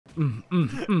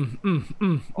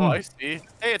Oh, I see.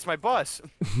 Hey, it's my bus.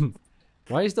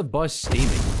 Why is the bus steaming?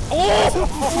 Oh!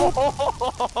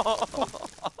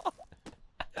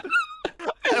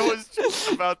 I was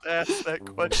just about to ask that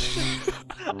question.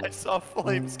 I saw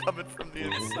flames coming from the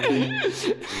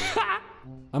inside.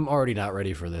 I'm already not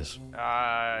ready for this.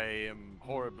 I am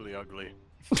horribly ugly.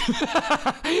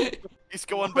 He's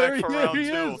going back for round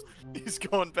two. He's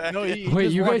going back. No,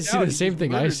 wait, you guys see the same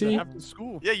thing I see?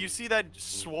 Yeah, you see that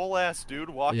swole ass dude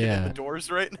walking in the doors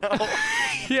right now?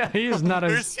 Yeah, he is not.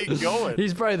 Where's he going?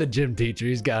 He's probably the gym teacher.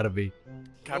 He's got to be.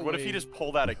 God, what if he just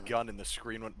pulled out a gun and the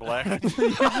screen went black?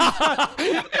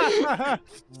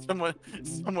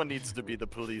 Someone needs to be the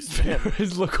police man.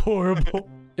 His look horrible.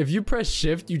 If you press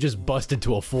shift, you just bust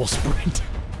into a full sprint.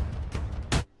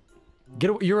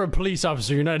 You're a police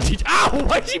officer, you're not a teacher. Ow!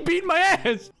 Why is he beating my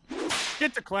ass?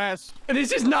 Get to class. And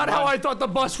this is not how I thought the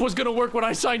bus was gonna work when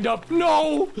I signed up.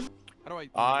 No! How do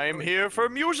I'm here for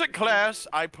music class.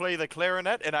 I play the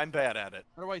clarinet and I'm bad at it.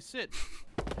 How do I sit?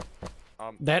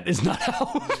 That is not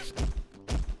how.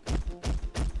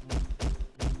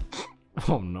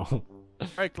 Oh no.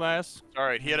 Alright, class.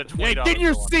 Alright, he had a $20 Get in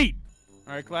your bill on. seat!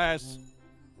 Alright, class.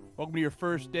 Welcome to your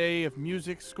first day of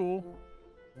music school.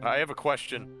 I have a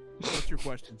question. What's your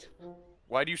question?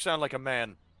 Why do you sound like a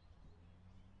man?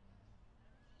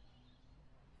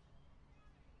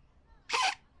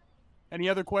 Any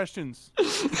other questions?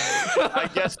 I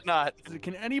guess not.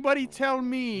 Can anybody tell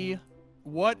me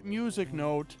what music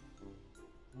note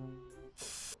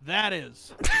that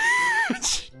is?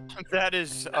 That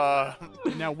is,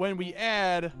 Now, when we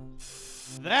add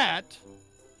that,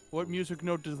 what music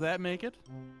note does that make it?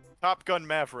 Top Gun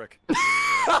Maverick.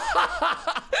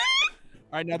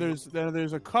 All right, now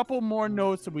there's a couple more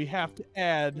notes that we have to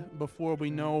add before we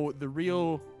know the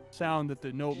real sound that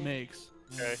the note makes.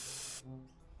 Okay.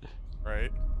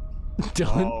 Right.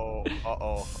 Dylan? Oh,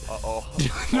 uh-oh.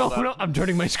 No, I'm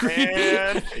turning my screen.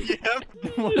 And, yep.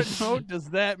 What note does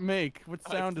that make? What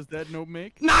sound does that note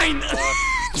make? 9!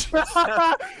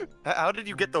 How did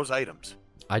you get those items?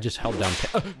 I just held down.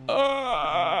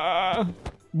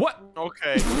 What?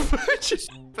 Okay.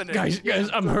 Guys,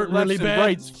 I'm hurt really bad.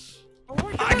 Rights.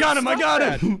 I got him.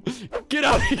 Get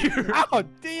out of here. Oh,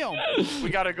 damn. We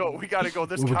gotta go.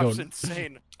 This Where we cop's going?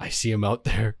 insane. I see him out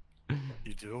there.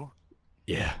 You do?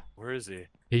 Yeah. Where is he?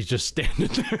 He's just standing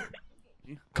there.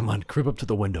 Come on, crib up to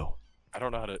the window. I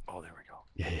don't know how to. Oh, there we go.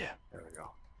 Yeah. There we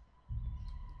go.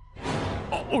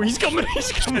 Oh, he's coming.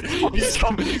 He's coming.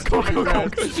 Go.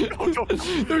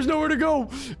 There's nowhere to go.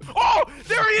 Oh,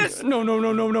 there he is.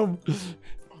 No.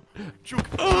 Juke.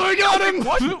 Oh, I got him.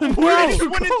 What? Where He did you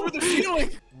went in go? through the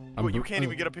ceiling. Wait, you can't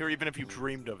even get up here even if you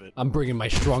dreamed of it. I'm bringing my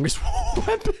strongest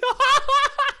weapon.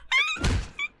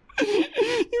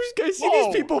 You guys see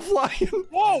these people flying?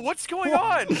 Whoa, what's going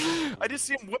on? I just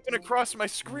see him whipping across my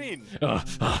screen. Oh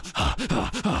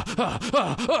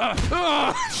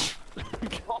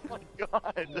my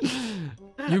god.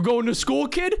 You going to school,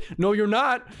 kid? No, you're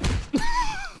not.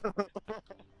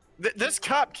 This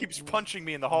cop keeps punching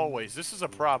me in the hallways. This is a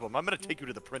problem. I'm gonna take you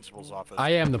to the principal's office. I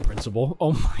am the principal.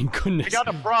 Oh my goodness. I got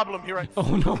a problem here.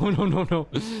 Oh no.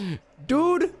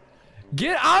 Dude,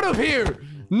 get out of here.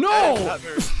 No.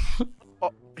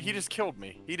 Oh, he just killed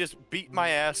me. He just beat my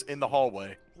ass in the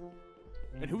hallway.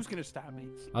 And who's gonna stop me?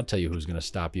 I'll tell you who's gonna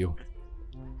stop you.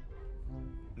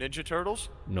 Ninja Turtles?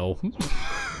 No.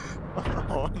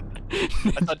 Oh,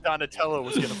 I thought Donatello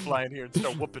was gonna fly in here and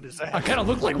start whooping his ass. I kind of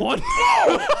look like one.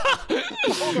 Hold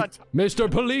on. Mr.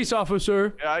 Police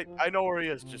Officer. Yeah, I know where he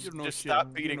is. Just stop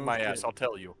shit. beating my ass. I'll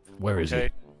tell you. Where is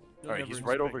he? All right, he's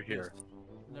right over here.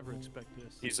 Never expect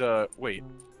this. He's wait.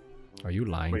 Are you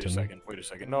lying to me? Wait a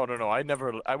second. No.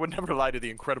 I would never lie to the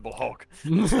Incredible Hulk.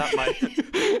 It's not my.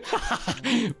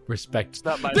 Respect. It's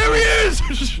not my. There he is!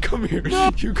 Come here.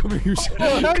 You come here.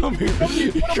 Come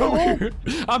here.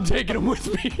 I'm taking him with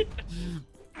me.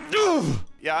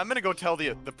 Yeah, I'm gonna go tell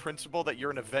the principal that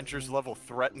you're an Avengers level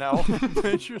threat now.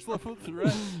 Avengers level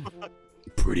threat.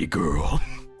 Pretty girl.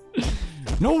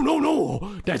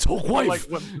 No. That's Hulk wife.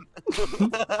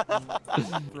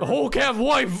 Hulk have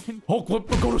wife. Hulk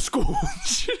go to school.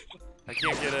 I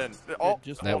can't get in. Oh,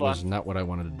 that was not what I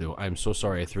wanted to do. I'm so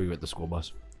sorry I threw you at the school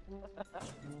bus.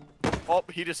 Oh,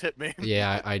 he just hit me.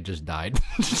 Yeah, I just died.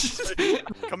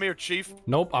 Come here, Chief.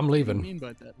 Nope, I'm leaving. What do you mean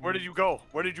by that? Where did you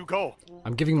go?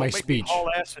 I'm giving my Make me speech. haul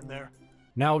ass in there.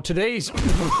 Now today's.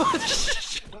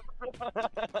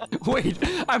 Wait,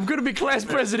 I'm gonna be class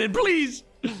president, please.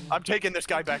 I'm taking this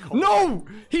guy back home. No,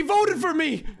 he voted for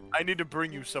me. I need to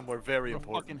bring you somewhere very Fucking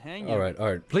important. hang you. All right.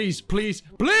 Please.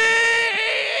 No.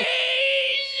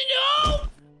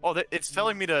 Oh, it's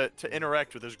telling me to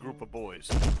interact with this group of boys.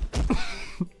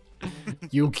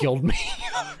 You killed me.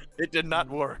 It did not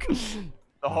work.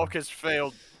 The Hulk has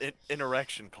failed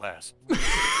interaction class.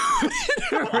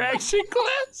 Interaction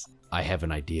class? I have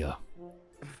an idea.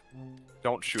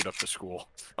 Don't shoot up the school.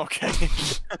 Okay.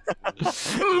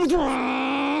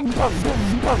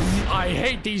 I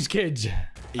hate these kids.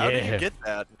 How did you get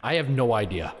that? I have no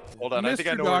idea. Hold on, I think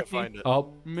I know where to find it.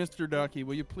 Oh. Mr. DAUKEY,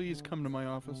 will you please come to my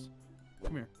office?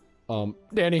 Come here.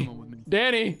 Danny. Come on with me.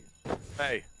 Danny.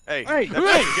 Hey. Hey, That's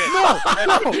what you get. no!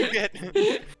 That's what you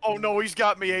get. Oh no, he's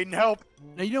got me, Aiden. Help.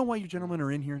 Now, you know why you gentlemen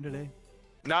are in here today?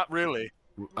 Not really.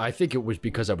 I think it was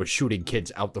because I was shooting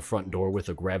kids out the front door with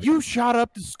a gravity. You shot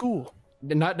up the school.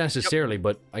 Not necessarily,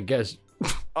 but I guess.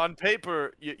 On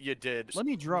paper, you did. Let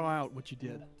me draw out what you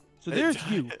did. So there's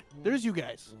you. There's you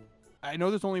guys. I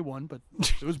know there's only one, but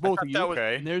it was both of you.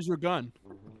 Okay. And there's your gun.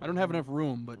 I don't have enough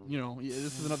room, but, you know,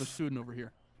 this is another student over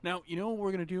here. Now, you know what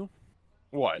we're going to do?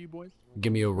 What? You boys?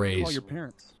 Give me a Call raise. your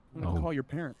parents. I'm going to call your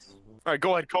parents. All right,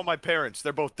 go ahead. Call my parents.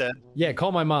 They're both dead. Yeah,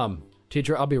 call my mom.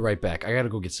 Teacher, I'll be right back. I gotta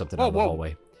go get something out of the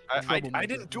hallway. I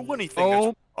didn't do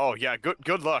anything. Oh yeah,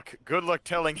 good luck. Good luck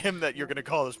telling him that you're gonna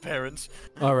call his parents.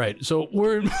 All right, so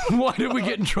why did we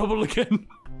get in trouble again?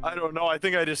 I don't know. I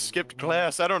think I just skipped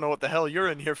class. I don't know what the hell you're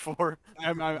in here for.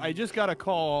 I just got a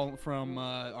call from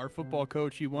our football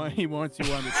coach. He wants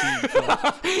you on the team.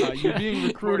 So, you're being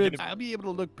recruited. I'll be able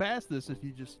to look past this if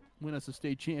you just win us a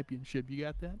state championship. You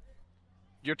got that?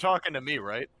 You're talking to me,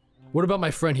 right? What about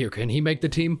my friend here? Can he make the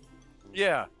team?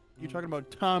 Yeah. You're talking about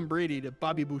Tom Brady to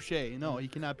Bobby Boucher. No, he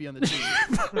cannot be on the team.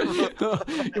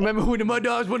 Remember when the Mud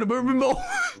Dogs won the Bourbon Bowl?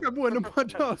 When the Mud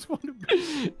Dogs won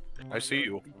the... I see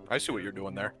you. I see what you're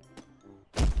doing there.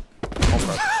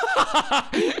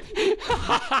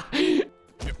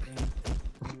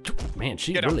 Man,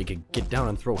 she really could get down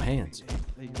and throw hands.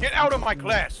 Get out of my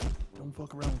class! Don't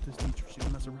fuck around with this teacher. She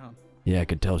don't mess around. Yeah, I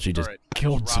could tell she just Alright,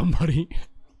 killed just robbed somebody.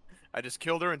 I just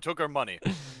killed her and took her money.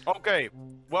 Okay,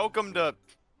 welcome to...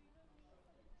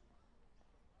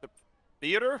 the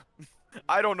theater?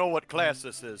 I don't know what class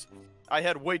this is. I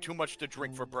had way too much to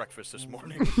drink for breakfast this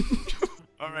morning.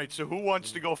 Alright, so who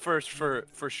wants to go first for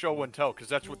show and tell? Because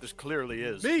that's what this clearly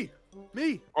is.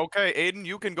 Me! Okay, Aiden,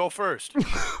 you can go first.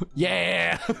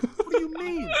 Yeah! What do you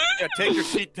mean? Yeah, take your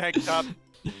seat, tank top.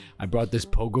 I brought this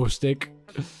pogo stick.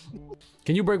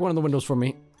 Can you break one of the windows for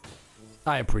me?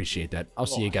 I appreciate that. I'll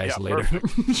see you guys yeah, later.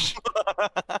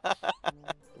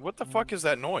 What the fuck is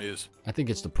that noise? I think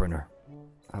it's the printer.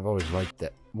 I've always liked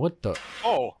that. What the?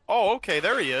 Oh, okay,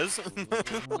 there he is.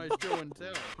 My show and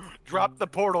tell. Drop the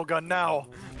portal gun now.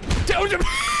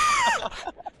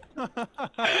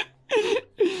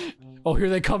 Oh, here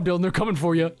they come, Dylan. They're coming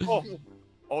for you.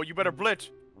 Oh, you better blitz.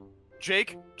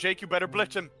 Jake, you better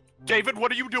blitz him. David,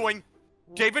 what are you doing?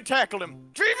 David, tackle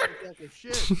him.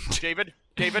 David!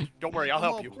 David, don't worry, I'll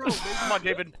help you. Come on,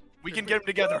 David. We can get him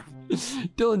together.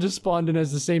 Dylan just spawned and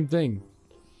has the same thing.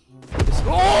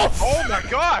 Oh my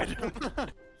god!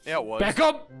 Yeah, it was. Back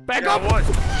up! Back Yeah, up! it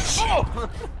was. Oh!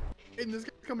 And this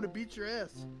guy's coming to beat your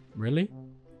ass. Really?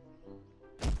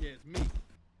 Yeah, it's me.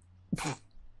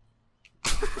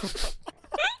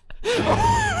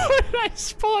 Where did I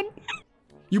spawn?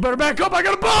 You better back up! I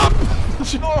got a bomb!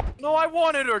 No, I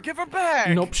wanted her. Give her back.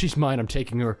 Nope, she's mine. I'm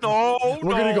taking her. No,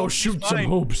 We're gonna go shoot some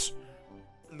hoops.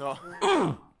 No.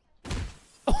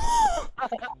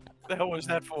 The hell was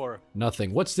that for?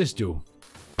 Nothing. What's this do?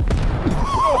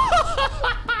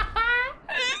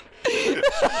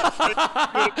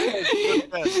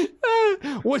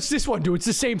 What's this one do? It's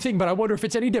the same thing, but I wonder if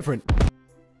it's any different.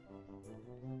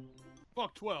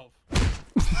 Fuck 12.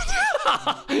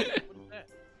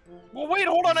 Well, wait,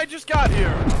 hold on. I just got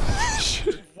here.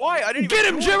 Why? I didn't Get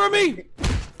even him, Jeremy!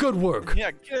 Good work.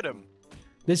 Yeah, get him.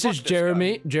 This is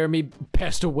Jeremy. Dylan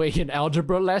passed away in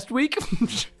algebra last week.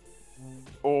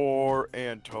 Or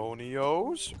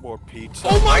Antonio's, or pizza.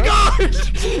 Oh my god!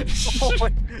 Oh my...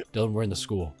 Dylan, we're in the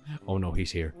school. Oh no, he's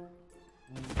here.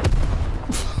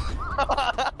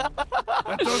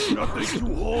 That does nothing to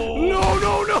hold. No,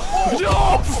 no, no!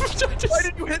 No! Why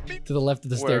did you hit me? To the left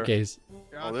of the Where? staircase.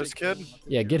 Oh, this kid?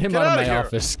 Yeah, get him Get out of outta my here.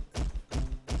 office.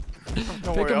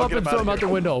 Don't Pick worry, him I'll up get and throw him out the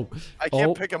window. I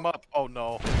can't pick him up. Oh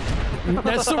no.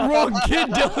 That's the wrong kid,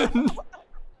 Dylan.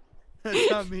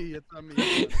 It's on me. It's on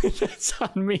me. That's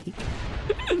on me.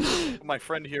 My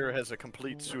friend here has a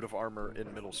complete suit of armor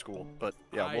in middle school, but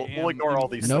yeah, I we'll ignore all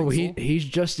these No, things. he's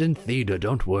just in theater.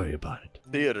 Don't worry about it.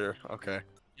 Theater, okay.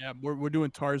 Yeah, we're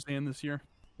doing Tarzan this year.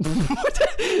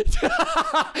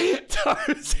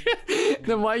 Tarzan?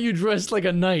 Then why are you dressed like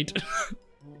a knight?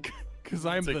 Cause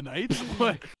I'm the knight.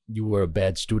 What? You were a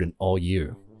bad student all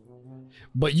year.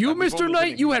 But you, Mr.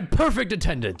 Knight, you had perfect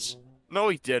attendance. No,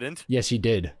 he didn't. Yes, he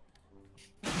did.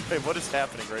 Hey, what is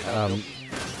happening right now?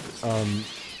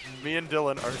 Me and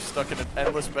Dylan are stuck in an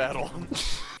endless battle.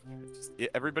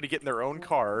 Everybody get in their own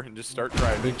car and just start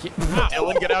driving.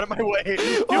 Dylan, get out of my way.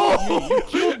 You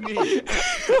killed me.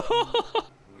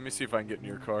 Let me see if I can get in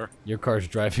your car. Your car's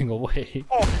driving away.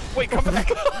 Oh, wait, come back.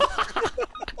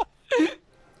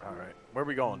 Alright, where are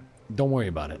we going? Don't worry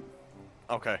about it.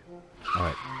 Okay.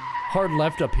 Alright. Hard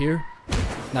left up here.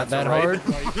 Not that hard.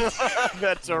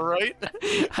 That's alright.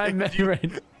 I meant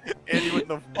right. And you in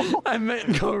the fall. I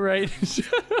meant go right.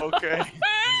 Okay.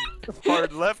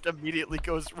 Hard left immediately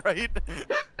goes right.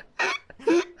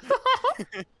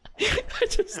 I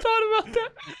just thought about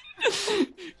that.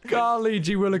 Golly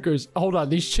gee willikers. Hold on,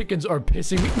 these chickens are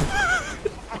pissing me.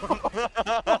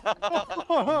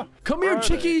 Come here,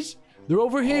 chickies. They're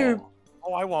over here.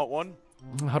 Oh, I want one.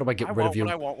 How do I get rid of you?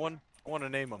 I want one. I want to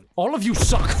name them. All of you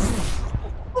suck.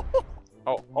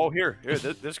 Oh, here.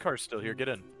 This car's still here. Get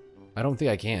in. I don't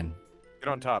think I can. Get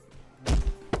on top.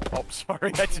 Oh,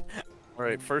 sorry. All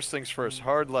right, first things first.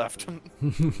 Hard left.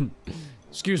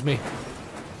 Excuse me.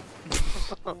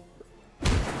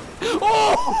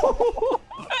 Oh!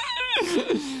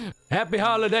 Happy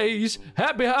holidays!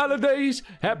 Happy holidays!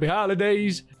 Happy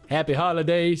holidays! Happy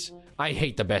holidays! I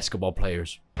hate the basketball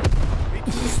players.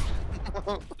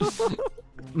 Oh,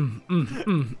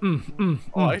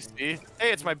 I see.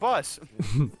 Hey, it's my bus.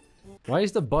 Why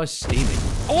is the bus steaming?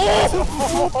 Oh!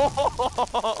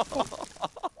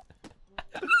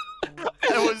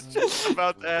 I was just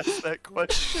about to ask that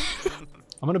question.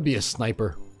 I'm gonna be a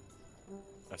sniper.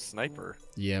 A sniper?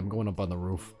 Yeah, I'm going up on the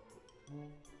roof.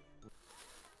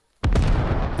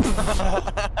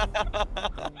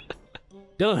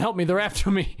 Dylan, help me. They're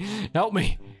after me. Help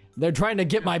me. They're trying to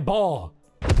get my ball.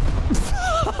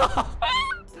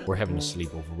 We're having a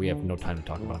sleepover. We have no time to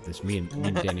talk about this. Me and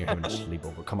Danny are having a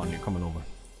sleepover. Come on, you're coming over.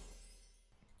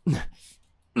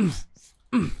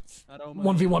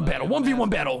 1v1 battle. 1v1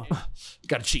 battle.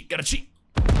 Gotta cheat. Gotta cheat.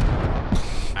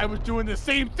 I was doing the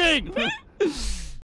same thing.